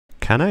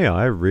Can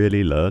AI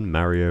really learn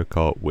Mario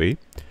Kart Wii?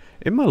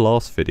 In my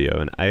last video,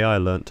 an AI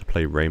learnt to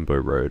play Rainbow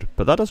Road,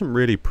 but that doesn't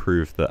really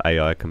prove that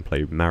AI can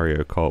play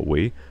Mario Kart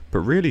Wii,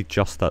 but really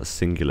just that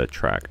singular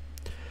track.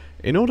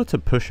 In order to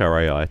push our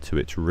AI to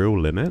its real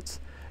limits,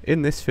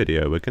 in this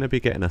video we're going to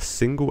be getting a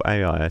single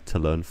AI to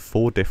learn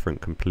 4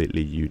 different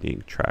completely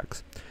unique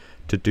tracks.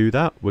 To do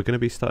that, we're going to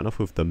be starting off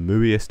with the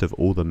mooiest of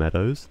all the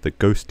meadows, the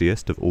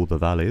ghostiest of all the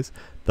valleys,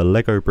 the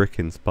Lego brick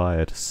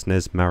inspired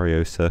SNES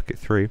Mario Circuit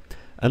 3,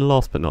 and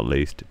last but not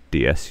least,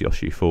 DS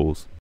Yoshi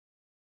Falls.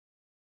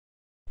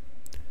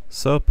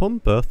 So upon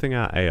birthing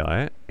our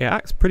AI, it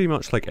acts pretty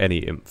much like any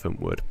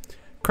infant would,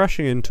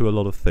 crashing into a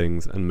lot of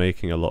things and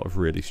making a lot of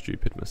really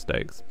stupid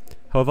mistakes.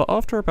 However,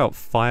 after about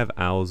 5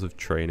 hours of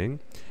training,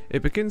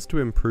 it begins to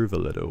improve a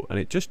little and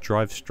it just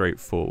drives straight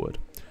forward.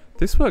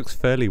 This works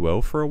fairly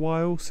well for a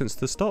while, since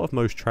the start of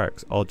most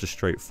tracks are just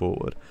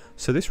straightforward,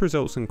 so this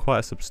results in quite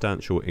a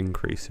substantial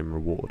increase in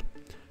reward.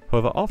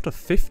 However, after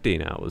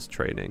 15 hours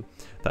training,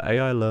 the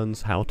AI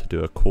learns how to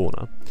do a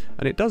corner,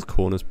 and it does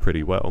corners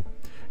pretty well.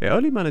 It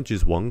only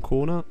manages one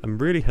corner and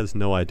really has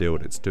no idea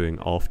what it's doing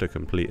after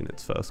completing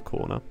its first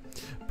corner,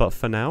 but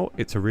for now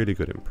it's a really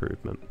good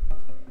improvement.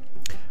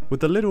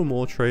 With a little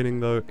more training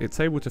though, it's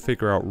able to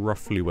figure out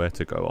roughly where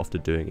to go after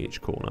doing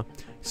each corner.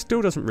 It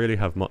still doesn't really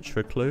have much of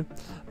a clue,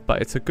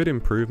 but it's a good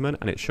improvement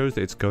and it shows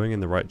that it's going in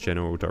the right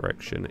general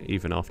direction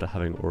even after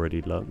having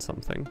already learned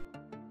something.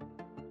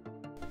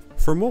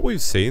 From what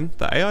we've seen,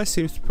 the AI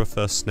seems to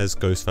prefer SNES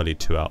Ghost Valley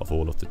 2 out of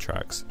all of the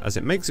tracks, as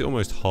it makes it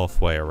almost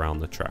halfway around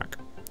the track.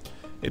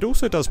 It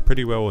also does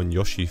pretty well on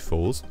Yoshi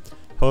Falls,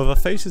 however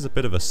faces a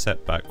bit of a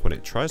setback when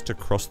it tries to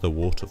cross the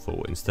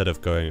waterfall instead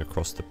of going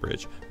across the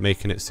bridge,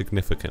 making it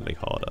significantly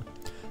harder.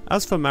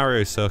 As for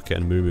Mario Circuit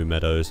and Moo Moo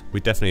Meadows,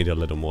 we definitely need a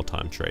little more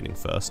time training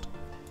first.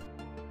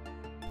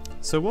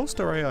 So whilst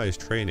our AI is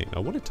training, I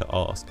wanted to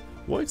ask,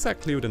 what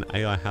exactly would an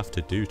AI have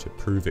to do to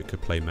prove it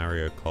could play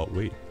Mario Kart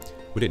Wii?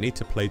 Would it need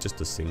to play just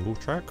a single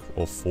track,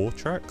 or 4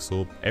 tracks,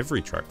 or every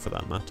track for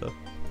that matter?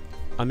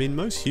 I mean,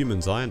 most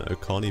humans I know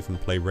can't even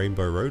play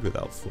Rainbow Road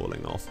without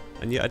falling off,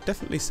 and yet I'd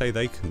definitely say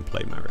they can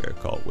play Mario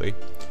Kart Wii.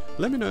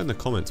 Let me know in the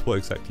comments what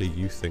exactly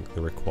you think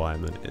the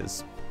requirement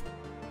is.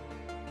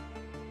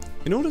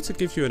 In order to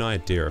give you an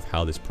idea of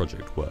how this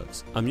project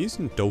works, I'm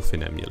using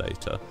Dolphin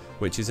Emulator,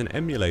 which is an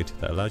emulator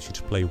that allows you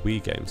to play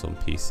Wii games on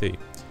PC.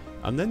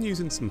 I'm then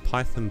using some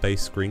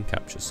Python-based screen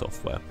capture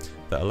software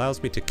that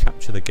allows me to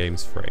capture the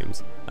game's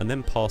frames and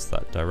then pass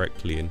that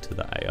directly into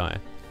the AI.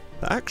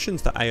 The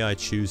actions that AI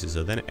chooses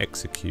are then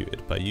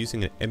executed by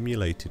using an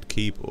emulated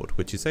keyboard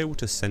which is able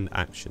to send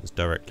actions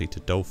directly to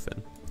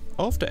Dolphin.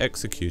 After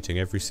executing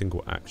every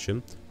single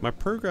action, my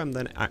program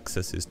then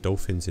accesses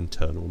Dolphin's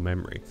internal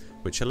memory,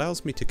 which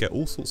allows me to get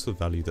all sorts of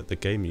value that the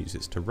game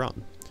uses to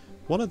run.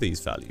 One of these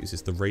values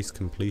is the race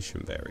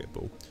completion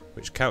variable,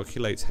 which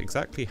calculates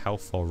exactly how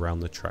far around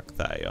the track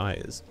the AI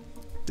is.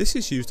 This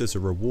is used as a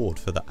reward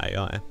for the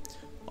AI.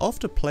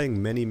 After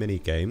playing many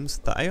games,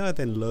 the AI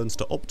then learns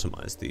to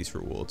optimize these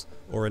rewards,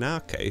 or in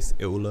our case,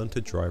 it will learn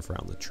to drive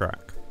around the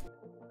track.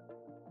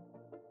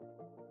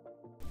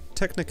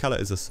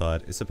 Technicalities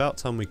aside, it's about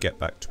time we get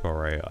back to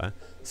our AI,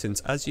 since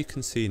as you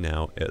can see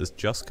now, it has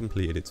just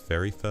completed its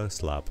very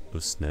first lap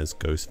of SNES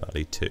Ghost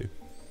Valley 2.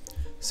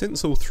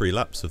 Since all 3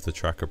 laps of the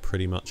track are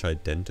pretty much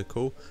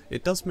identical,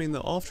 it does mean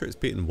that after it's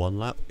beaten 1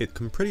 lap, it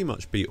can pretty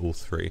much beat all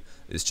 3,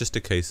 it's just a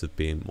case of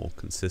being more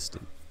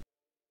consistent.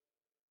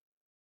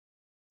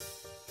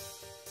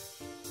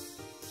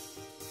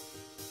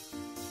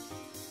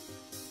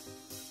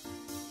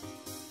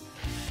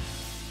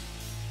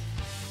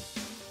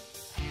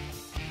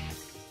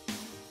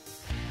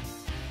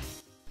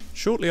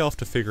 Shortly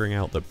after figuring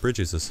out that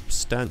bridges are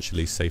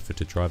substantially safer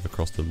to drive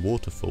across than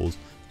waterfalls,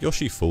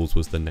 Yoshi Falls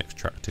was the next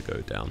track to go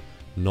down,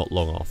 not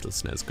long after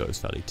SNES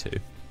Ghost Valley 2.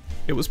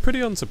 It was pretty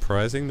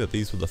unsurprising that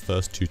these were the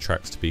first 2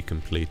 tracks to be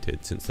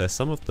completed, since they're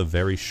some of the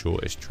very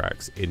shortest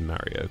tracks in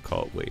Mario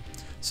Kart Wii,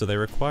 so they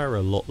require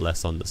a lot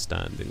less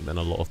understanding than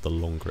a lot of the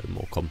longer and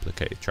more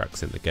complicated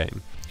tracks in the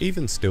game.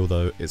 Even still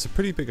though, it's a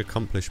pretty big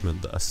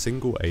accomplishment that a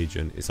single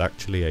agent is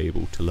actually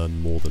able to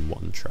learn more than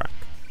one track.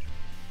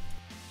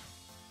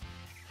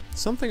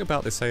 Something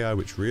about this AI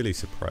which really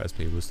surprised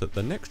me was that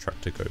the next track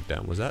to go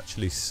down was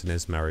actually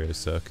SNES Mario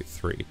Circuit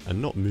 3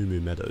 and not Moo Moo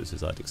Meadows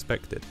as I'd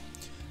expected.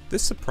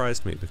 This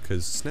surprised me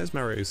because SNES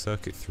Mario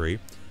Circuit 3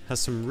 has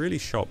some really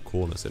sharp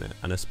corners in it,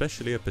 and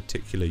especially a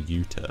particular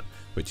U-turn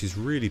which is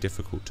really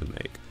difficult to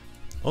make.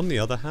 On the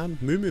other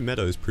hand, Moo Moo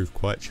Meadows proved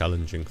quite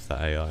challenging for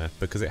the AI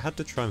because it had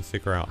to try and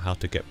figure out how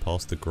to get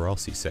past the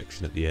grassy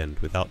section at the end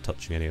without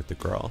touching any of the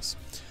grass.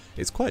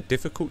 It's quite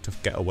difficult to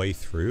get away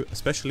through,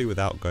 especially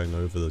without going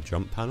over the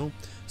jump panel,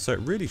 so it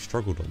really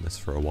struggled on this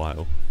for a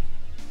while.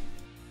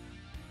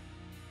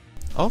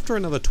 After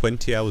another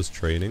 20 hours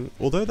training,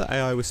 although the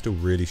AI was still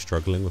really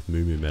struggling with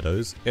Moo Moo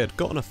Meadows, it had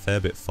gotten a fair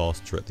bit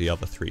faster at the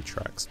other 3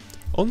 tracks.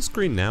 On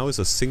screen now is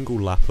a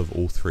single lap of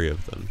all 3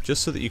 of them,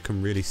 just so that you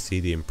can really see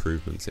the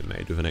improvements it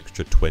made with an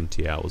extra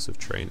 20 hours of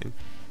training.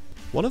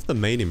 One of the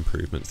main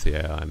improvements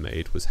the AI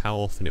made was how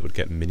often it would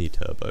get mini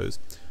turbos.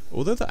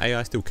 Although the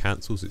AI still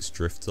cancels its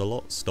drifts a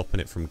lot, stopping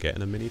it from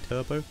getting a mini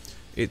turbo,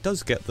 it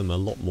does get them a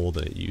lot more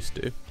than it used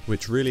to,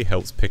 which really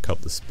helps pick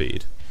up the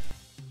speed.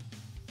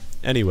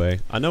 Anyway,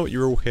 I know what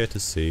you're all here to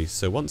see,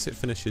 so once it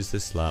finishes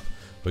this lap,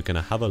 we're going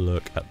to have a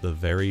look at the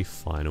very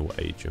final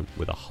agent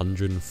with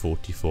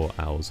 144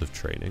 hours of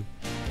training.